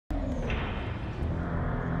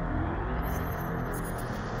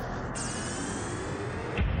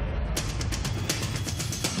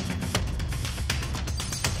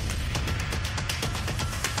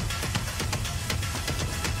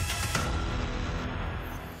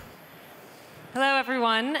Hello,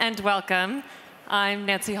 everyone, and welcome. I'm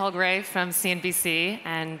Nancy Hulgrave from CNBC,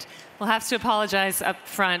 and we'll have to apologize up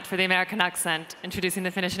front for the American accent, introducing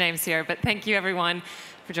the Finnish names here, but thank you, everyone,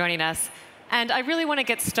 for joining us. And I really want to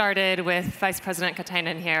get started with Vice President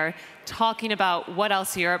Katainen here, talking about what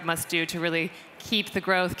else Europe must do to really keep the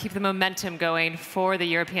growth, keep the momentum going for the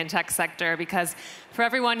European tech sector, because for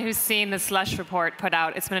everyone who's seen the Slush report put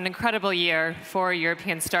out, it's been an incredible year for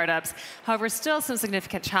European startups. However, still some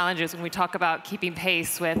significant challenges when we talk about keeping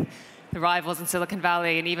pace with the rivals in Silicon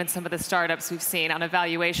Valley and even some of the startups we've seen on a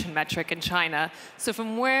valuation metric in China. So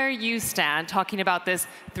from where you stand, talking about this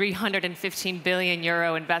 315 billion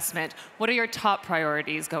euro investment, what are your top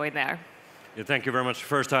priorities going there? Yeah, thank you very much.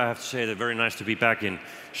 First, I have to say that very nice to be back in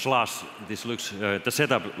Slush. This looks, the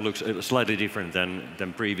setup looks slightly different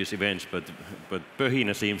than previous events, but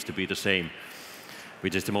Pöhinä seems to be the same,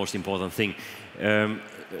 which is the most important thing.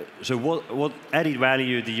 So what added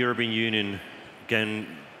value the European Union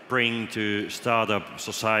can bring to startup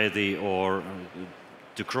society or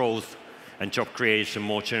to growth and job creation,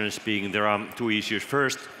 more generally speaking, there are two issues.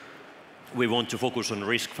 First, we want to focus on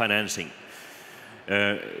risk financing.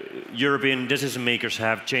 European decision makers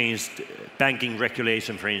have changed banking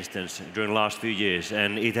regulation, for instance, during the last few years,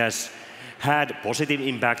 and it has had positive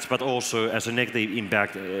impacts, but also as a negative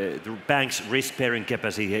impact, the bank's risk-bearing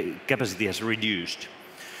capacity has reduced.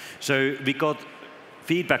 So we got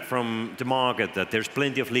feedback from the market that there's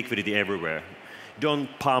plenty of liquidity everywhere. Don't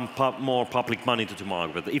pump up more public money to the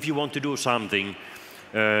market, but if you want to do something,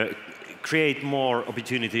 create more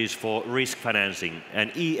opportunities for risk financing.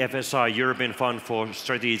 And EFSI, European Fund for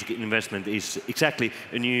Strategic Investment, is exactly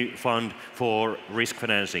a new fund for risk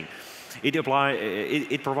financing. It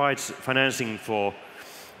provides financing for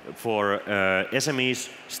SMEs,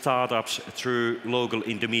 startups through local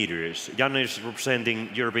intermediaries. Jan is representing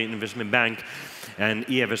European Investment Bank, and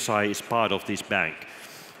EFSI is part of this bank.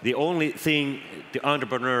 The only thing the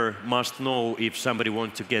entrepreneur must know if somebody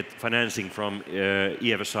wants to get financing from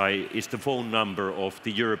EFSI is the phone number of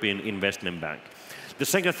the European Investment Bank. The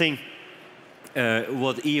second thing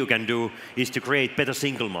what the EU can do is to create better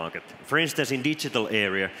single market. For instance, in digital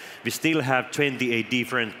area, we still have 28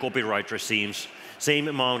 different copyright regimes, same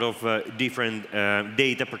amount of different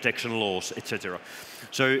data protection laws, etc.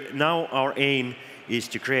 So now our aim is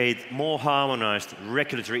to create more harmonized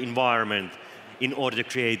regulatory environment in order to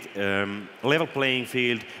create level playing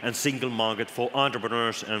field and single market for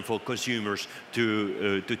entrepreneurs and for consumers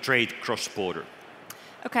to trade cross-border.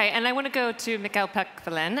 Okay, and I want to go to Micke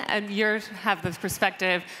Paqvalen, and you have this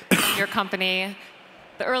perspective from your company.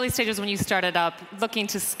 The early stages when you started up, looking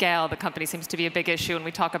to scale the company seems to be a big issue when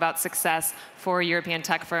we talk about success for European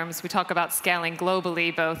tech firms. We talk about scaling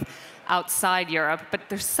globally, both outside Europe, but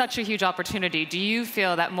there's such a huge opportunity. Do you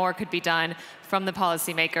feel that more could be done from the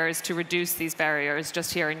policymakers to reduce these barriers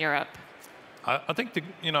just here in Europe? I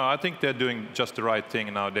think they're doing just the right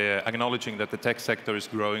thing now. They're acknowledging that the tech sector is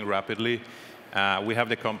growing rapidly. We have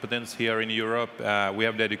the competence here in Europe. We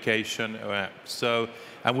have the education.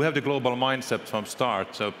 And we have the global mindset from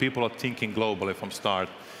start. So people are thinking globally from start.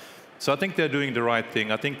 So I think they're doing the right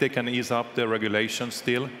thing. I think they can ease up the regulations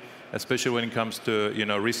still, especially when it comes to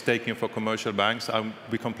risk-taking for commercial banks.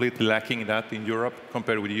 We're completely lacking that in Europe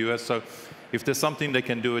compared with the US. So if there's something they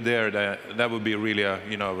can do there, that would be really a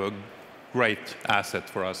great asset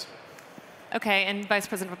for us. Okay, and Vice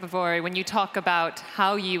President Vapaavuori, when you talk about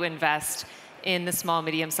how you invest in the small,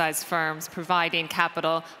 medium-sized firms, providing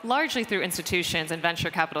capital largely through institutions and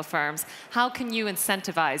venture capital firms, how can you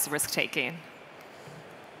incentivize risk-taking?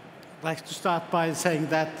 I'd like to start by saying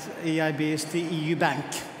that EIB is the EU bank.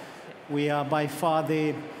 We are by far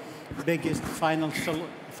the biggest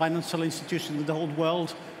financial institution in the whole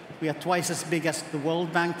world. We are twice as big as the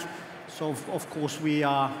World Bank. So, of course, we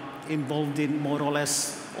are involved in more or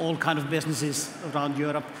less all kinds of businesses around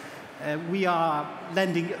Europe. We are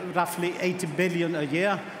lending roughly 80 billion a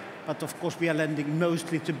year, but of course we are lending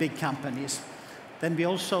mostly to big companies. Then we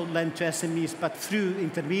also lend to SMEs, but through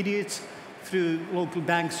intermediates, through local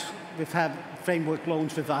banks, we've had framework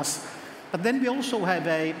loans with us. But then we also have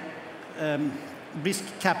a risk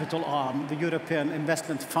capital arm, the European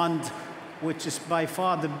Investment Fund, which is by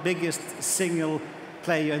far the biggest single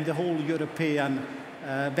player in the whole European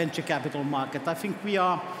venture capital market. I think we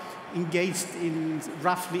are engaged in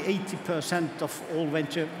roughly 80% of all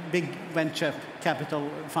big venture capital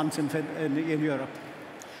funds in Europe.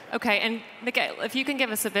 Okay, and Micke, if you can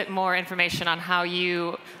give us a bit more information on how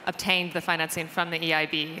you obtained the financing from the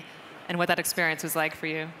EIB and what that experience was like for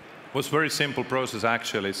you. It was a very simple process,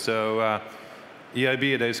 actually. So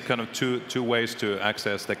EIB, there's kind of two ways to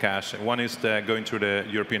access the cash. One is going through the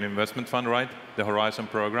European Investment Fund, right? The Horizon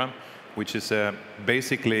program. which is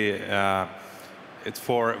basically it's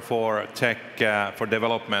for tech, for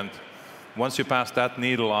development. Once you pass that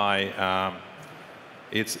needle eye,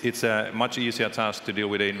 it's a much easier task to deal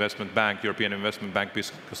with the investment bank, European Investment Bank,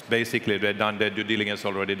 because basically they've done their due diligence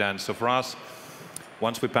already done. So for us,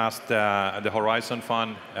 once we passed the Horizon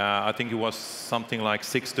Fund, I think it was something like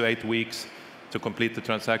 6 to 8 weeks to complete the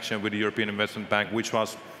transaction with the European Investment Bank, which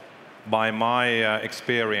was, by my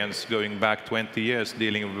experience going back 20 years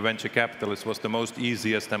dealing with venture capitalists, was the most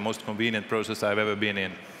easiest and most convenient process I've ever been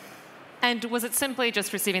in. And was it simply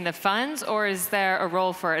just receiving the funds, or is there a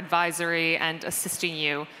role for advisory and assisting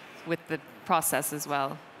you with the process as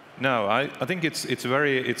well? No, I think it's a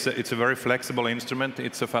very flexible instrument.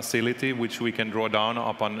 It's a facility which we can draw down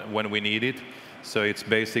upon when we need it. So it's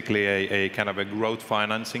basically a kind of a growth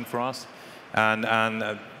financing for us, and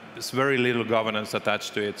there's very little governance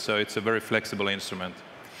attached to it. So it's a very flexible instrument.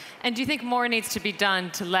 And do you think more needs to be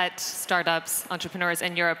done to let startups, entrepreneurs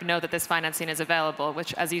in Europe know that this financing is available,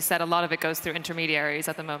 which, as you said, a lot of it goes through intermediaries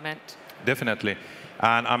at the moment? Definitely.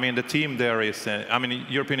 And I mean, the team there is, I mean,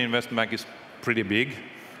 European Investment Bank is pretty big,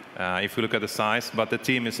 if you look at the size, but the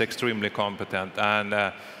team is extremely competent. And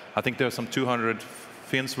I think there are some 200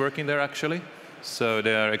 Finns working there, actually. So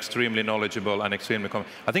they are extremely knowledgeable and extremely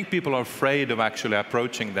competent. I think people are afraid of actually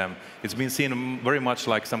approaching them. It's been seen very much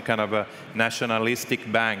like some kind of a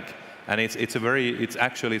nationalistic bank, and it's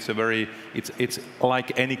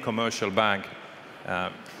like any commercial bank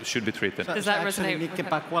should be treated. Does that resonate? Micke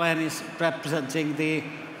Paqvalen is representing the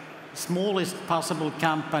smallest possible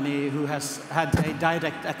company who has had a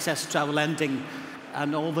direct access to our lending,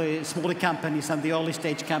 and all the smaller companies and the early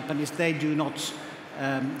stage companies, they do not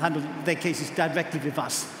handle their cases directly with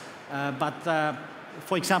us. But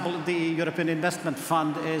for example, the European Investment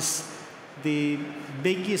Fund is the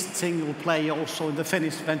biggest single player also in the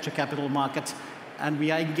Finnish venture capital market, and we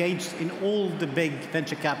are engaged in all the big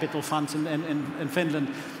venture capital funds in Finland.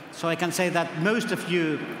 So I can say that most of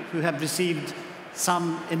you who have received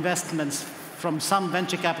some investments from some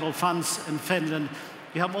venture capital funds in Finland,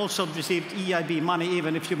 you have also received EIB money,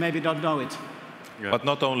 even if you maybe don't know it. Yeah. But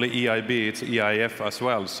not only EIB, it's EIF as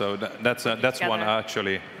well. So that's one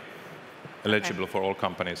actually eligible for all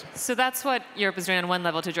companies. So that's what Europe is doing on one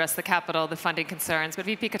level to address the capital, the funding concerns. But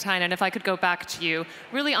VP Katainen, if I could go back to you,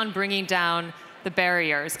 really on bringing down the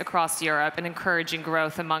barriers across Europe and encouraging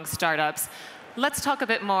growth among startups. Let's talk a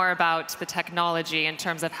bit more about the technology in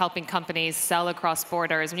terms of helping companies sell across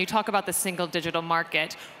borders. When you talk about the single digital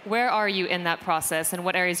market, where are you in that process, and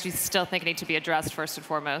what areas do you still think need to be addressed first and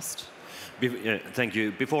foremost? Thank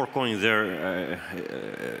you. Before going there,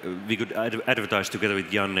 we could advertise together with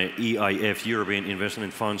Janne EIF, European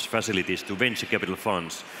Investment Funds facilities to venture capital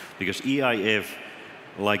funds, because EIF,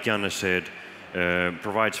 like Janne said,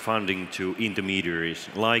 provides funding to intermediaries,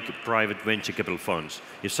 like private venture capital funds.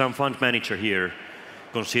 If some fund manager here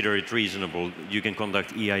consider it reasonable, you can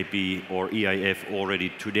contact EIB or EIF already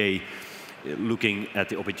today, looking at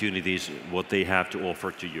the opportunities, what they have to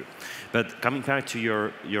offer to you. But coming back to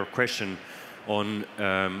your question on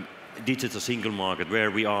digital single market, where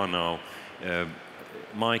we are now,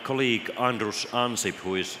 my colleague Andrus Ansip,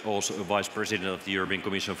 who is also a vice president of the European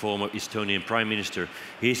Commission, former Estonian prime minister,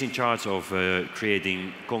 he's in charge of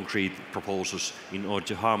creating concrete proposals in order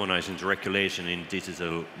to harmonize the regulation in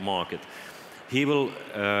digital market. He will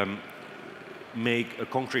make a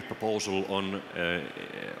concrete proposal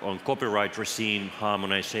on copyright regime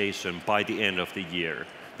harmonization by the end of the year.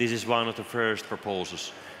 This is one of the first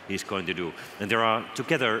proposals he's going to do. And there are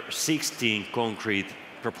together 16 concrete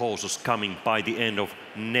proposals coming by the end of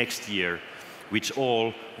next year, which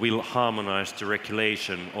all will harmonize the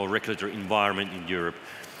regulation or regulatory environment in Europe,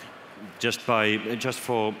 just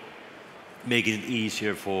for making it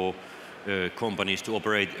easier for companies to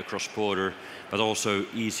operate across border, but also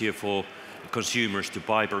easier for consumers to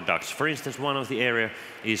buy products. For instance, one of the areas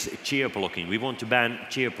is geo-blocking. We want to ban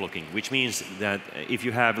geo-blocking, which means that if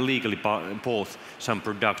you have legally bought some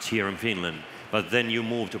products here in Finland, but then you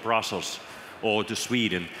move to Brussels or to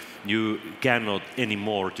Sweden, you cannot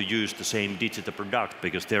anymore to use the same digital product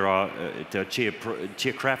because there are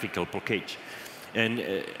geographical blockage.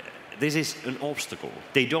 And this is an obstacle.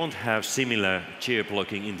 They don't have similar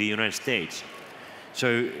geo-blocking in the United States.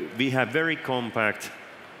 So we have very compact,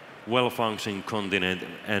 well-functioning continent,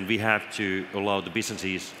 and we have to allow the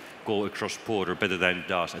businesses go across border better than it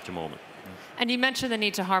does at the moment. And you mentioned the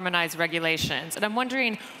need to harmonize regulations, and I'm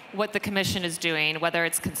wondering what the Commission is doing, whether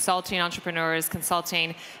it's consulting entrepreneurs,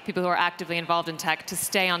 consulting people who are actively involved in tech to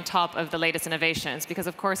stay on top of the latest innovations, because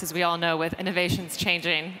of course, as we all know, with innovations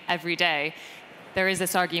changing every day, there is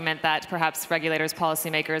this argument that perhaps regulators,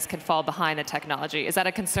 policymakers can fall behind the technology. Is that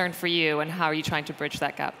a concern for you, and how are you trying to bridge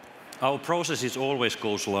that gap? Our process always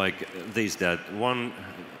goes like this, that one,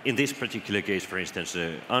 in this particular case, for instance,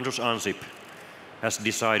 Andrus Ansip has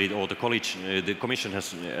decided, or the Commission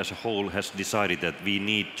has, as a whole has decided that we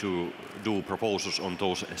need to do proposals on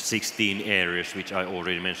those 16 areas which I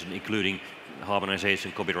already mentioned, including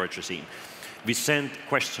harmonization, copyright regime. We sent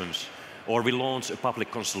questions, or we launched a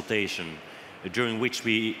public consultation during which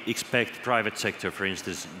we expect private sector, for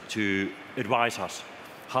instance, to advise us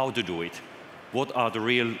how to do it. What are the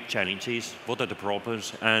real challenges, what are the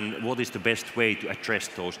problems, and what is the best way to address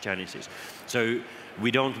those challenges? So we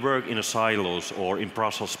don't work in a silos or in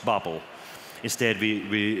Brussels bubble. Instead,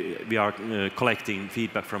 we are collecting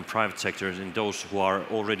feedback from private sectors and those who are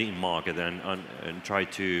already in market and try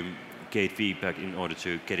to get feedback in order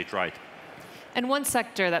to get it right. And one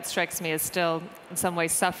sector that strikes me as still in some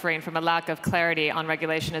ways suffering from a lack of clarity on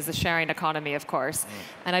regulation is the sharing economy, of course.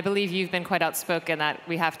 And I believe you've been quite outspoken that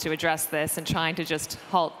we have to address this, and trying to just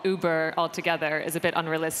halt Uber altogether is a bit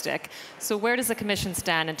unrealistic. So where does the Commission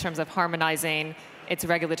stand in terms of harmonizing its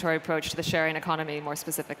regulatory approach to the sharing economy more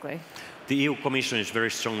specifically? The EU Commission is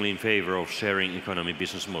very strongly in favor of sharing economy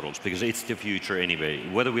business models because it's the future anyway,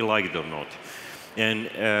 whether we like it or not. And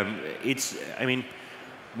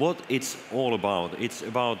what it's all about, it's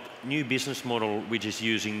about new business model which is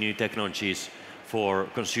using new technologies for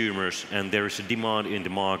consumers, and there is a demand in the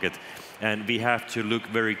market, and we have to look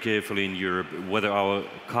very carefully in Europe whether our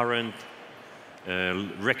current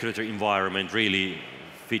regulatory environment really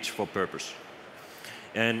fits for purpose.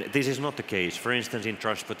 And this is not the case, for instance, in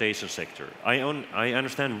transportation sector. I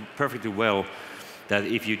understand perfectly well that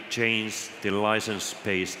if you change the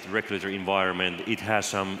license-based regulatory environment, it has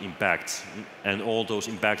some impacts, and all those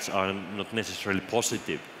impacts are not necessarily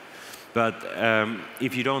positive. But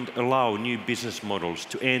if you don't allow new business models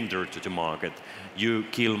to enter to the market, you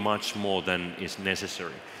kill much more than is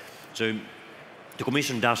necessary. So the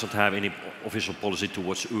Commission doesn't have any official policy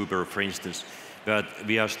towards Uber, for instance, but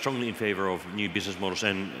we are strongly in favor of new business models,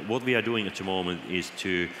 and what we are doing at the moment is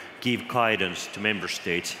to give guidance to member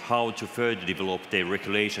states how to further develop their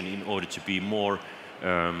regulation in order to be more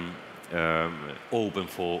open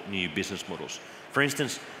for new business models. For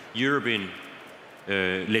instance, European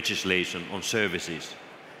legislation on services,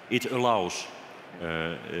 it allows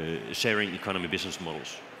sharing economy business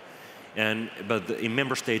models. But in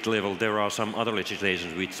member state level, there are some other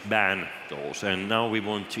legislations which ban those. And now we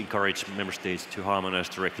want to encourage member states to harmonize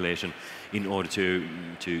the regulation in order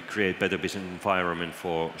to create better business environment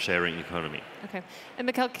for sharing economy. Okay. And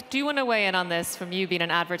Mikael, do you want to weigh in on this from you being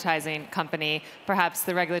an advertising company? Perhaps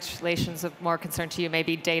the regulations of more concern to you may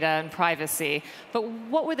be data and privacy. But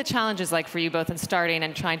what were the challenges like for you both in starting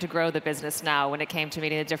and trying to grow the business now when it came to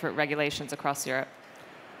meeting the different regulations across Europe?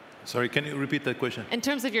 Sorry, can you repeat that question? In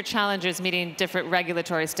terms of your challenges meeting different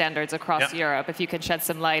regulatory standards across Europe, if you can shed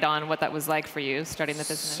some light on what that was like for you starting the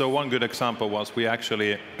business. So one good example was we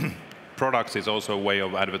actually, products is also a way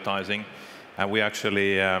of advertising. And we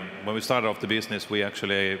actually, when we started off the business, we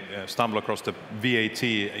actually stumbled across the VAT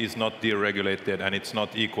is not deregulated and it's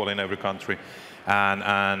not equal in every country.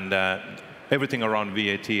 And everything around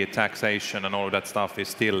VAT, taxation and all of that stuff is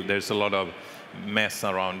still, there's a lot of mess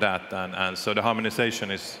around that, and so the harmonization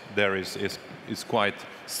is quite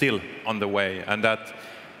still on the way, and that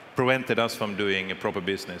prevented us from doing a proper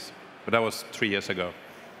business. But that was 3 years ago.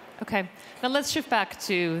 Okay, now let's shift back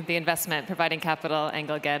to the investment, providing capital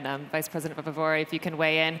angle again. Vice President Vapaavuori, if you can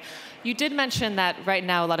weigh in. You did mention that right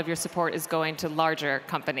now a lot of your support is going to larger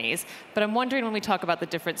companies, but I'm wondering when we talk about the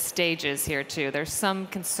different stages here too, there's some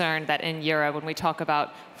concern that in Europe, when we talk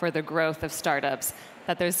about further growth of startups,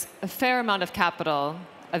 that there's a fair amount of capital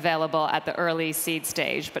available at the early seed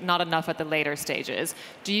stage, but not enough at the later stages.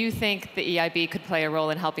 Do you think the EIB could play a role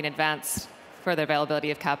in helping advance further availability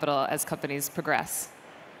of capital as companies progress?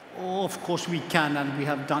 Oh, of course we can, and we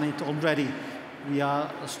have done it already. We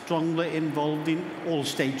are strongly involved in all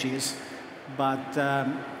stages, but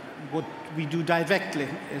what we do directly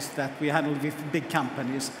is that we handle with big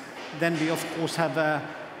companies. Then we, of course, have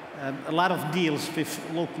a lot of deals with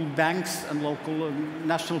local banks and local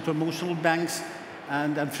national promotional banks,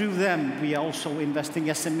 and through them we are also investing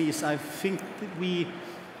SMEs. I think we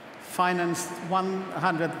financed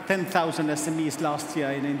 110,000 SMEs last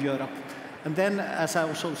year in Europe. And then, as I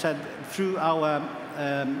also said, through our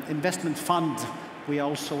investment fund, we are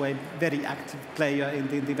also a very active player in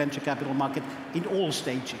the venture capital market in all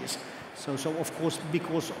stages. So of course,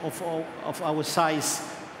 because of our size,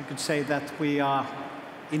 you could say that we are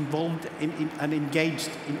involved in and engaged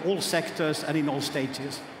in all sectors and in all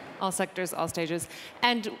stages. All sectors, all stages.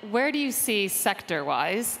 And where do you see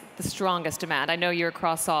sector-wise the strongest demand? I know you're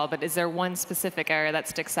across all, but is there one specific area that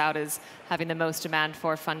sticks out as having the most demand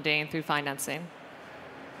for funding through financing?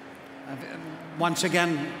 Once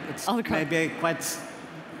again, it's maybe a quite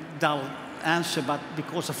dull answer, but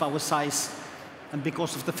because of our size and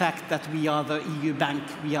because of the fact that we are the EU bank,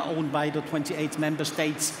 we are owned by the 28 member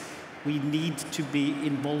states, we need to be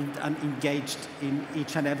involved and engaged in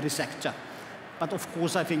each and every sector. But of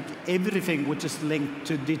course, I think everything which is linked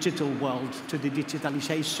to digital world, to the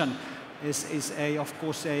digitalization, is of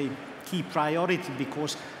course a key priority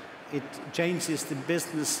because it changes the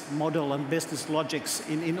business model and business logics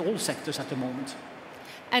in all sectors at the moment.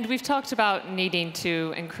 And we've talked about needing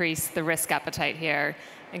to increase the risk appetite here,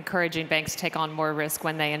 encouraging banks to take on more risk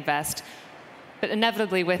when they invest. But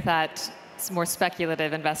inevitably with that more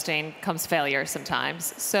speculative investing comes failure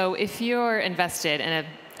sometimes. So if you're invested in an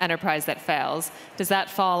enterprise that fails, does that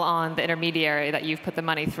fall on the intermediary that you've put the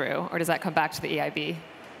money through, or does that come back to the EIB?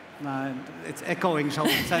 It's echoing, so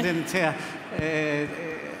I didn't hear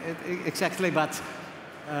exactly, but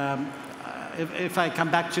if I come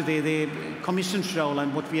back to the Commission's role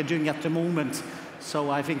and what we are doing at the moment, so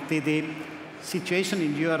I think the situation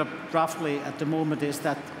in Europe roughly at the moment is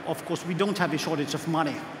that, of course, we don't have a shortage of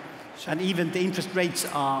money. And even the interest rates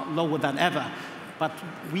are lower than ever. But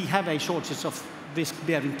we have a shortage of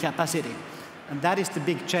risk-bearing capacity. And that is the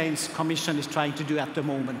big change the Commission is trying to do at the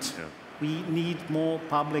moment. Yeah. We need more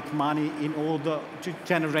public money in order to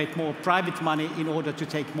generate more private money in order to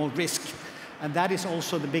take more risk. And that is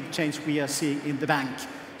also the big change we are seeing in the bank.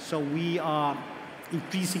 So we are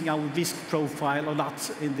increasing our risk profile a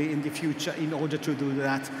lot in the future in order to do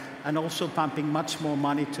that, and also pumping much more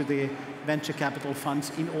money to the venture capital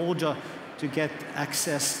funds in order to get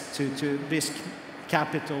access to risk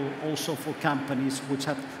capital also for companies which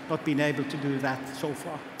have not been able to do that so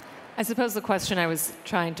far. I suppose the question I was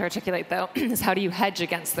trying to articulate, though, is how do you hedge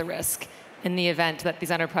against the risk in the event that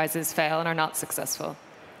these enterprises fail and are not successful?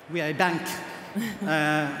 We are a bank.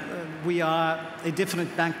 We are a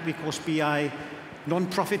different bank because we are a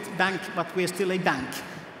non-profit bank, but we are still a bank.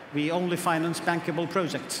 We only finance bankable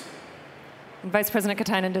projects. Vice President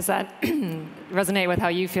Katainen, does that resonate with how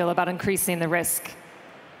you feel about increasing the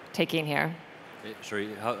risk-taking here? Sorry,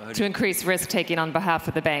 to increase risk-taking on behalf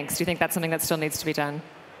of the banks. Do you think that's something that still needs to be done?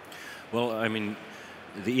 Well, I mean,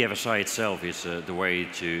 the EFSI itself is the way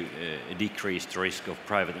to decrease the risk of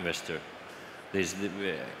private investor.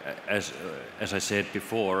 As I said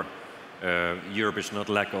before, Europe is not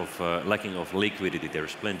lacking of liquidity. There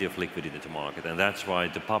is plenty of liquidity in the market, and that's why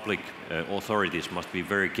the public authorities must be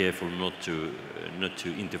very careful not to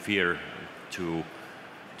interfere to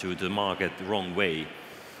the market the wrong way.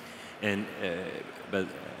 And but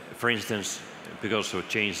for instance, because of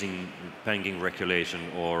changing banking regulation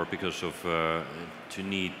or because of to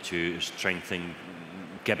need to strengthen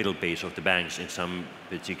capital base of the banks in some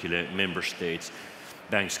particular member states,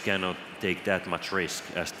 banks cannot take that much risk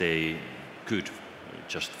as they could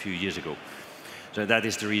just a few years ago. So that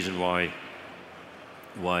is the reason why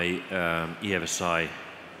EFSI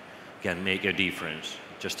can make a difference,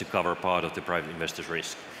 just to cover part of the private investors'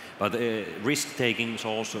 risk. But risk-taking is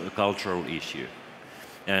also a cultural issue.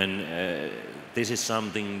 And this is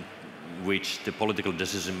something which the political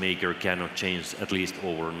decision maker cannot change, at least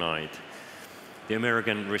overnight. The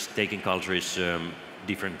American risk-taking culture is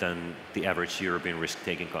different than the average European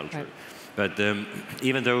risk-taking culture. Right. But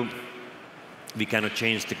even though we cannot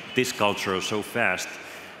change this culture so fast,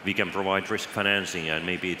 we can provide risk financing, and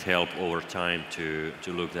maybe it helps over time to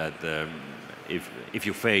look at if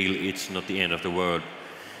you fail, it's not the end of the world,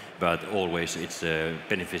 but always it's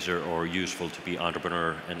beneficial or useful to be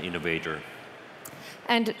entrepreneur and innovator.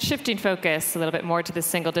 And shifting focus a little bit more to the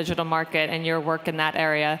single digital market and your work in that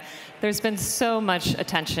area, there's been so much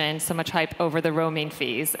attention, so much hype over the roaming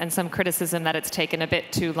fees, and some criticism that it's taken a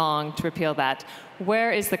bit too long to repeal that.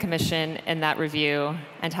 Where is the Commission in that review,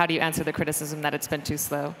 and how do you answer the criticism that it's been too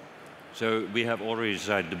slow? So we have already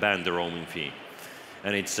decided to ban the roaming fee.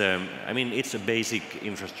 And it's, I mean, it's a basic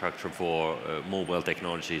infrastructure for mobile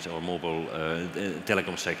technologies or mobile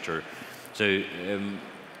telecom sector. So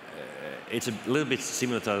it's a little bit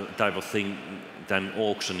similar type of thing than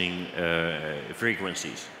auctioning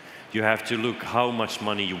frequencies. You have to look how much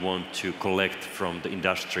money you want to collect from the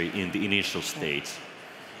industry in the initial stage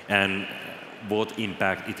and what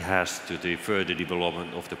impact it has to the further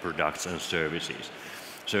development of the products and services.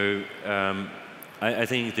 So I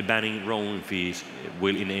think the banning roaming fees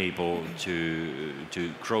will enable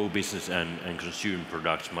to grow business and consume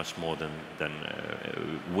products much more than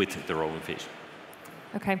with the roaming fees.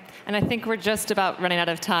 Okay, and I think we're just about running out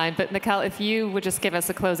of time, but Mikael, if you would just give us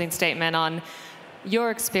a closing statement on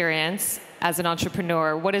your experience as an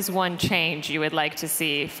entrepreneur, what is one change you would like to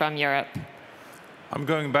see from Europe? I'm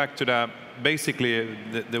going back to that. Basically,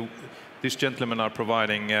 these gentlemen are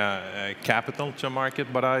providing capital to a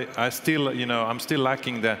market, but I still, I'm still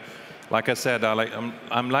lacking the, like I said,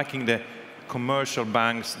 I'm lacking the commercial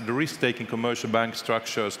banks, the risk-taking commercial bank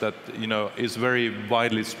structures that, is very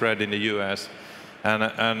widely spread in the US. And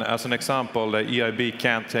as an example, the EIB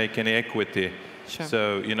can't take any equity. Sure.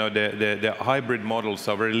 So, the hybrid models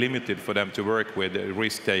are very limited for them to work with,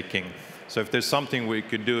 risk-taking. So if there's something we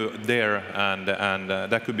could do there, and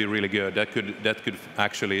that could be really good, that could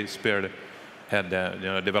actually spearhead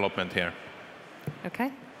development here.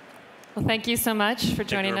 Okay. Well, thank you so much for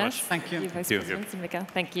joining us. Thank you. Vice Presidents and Mikael.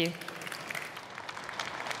 Thank you.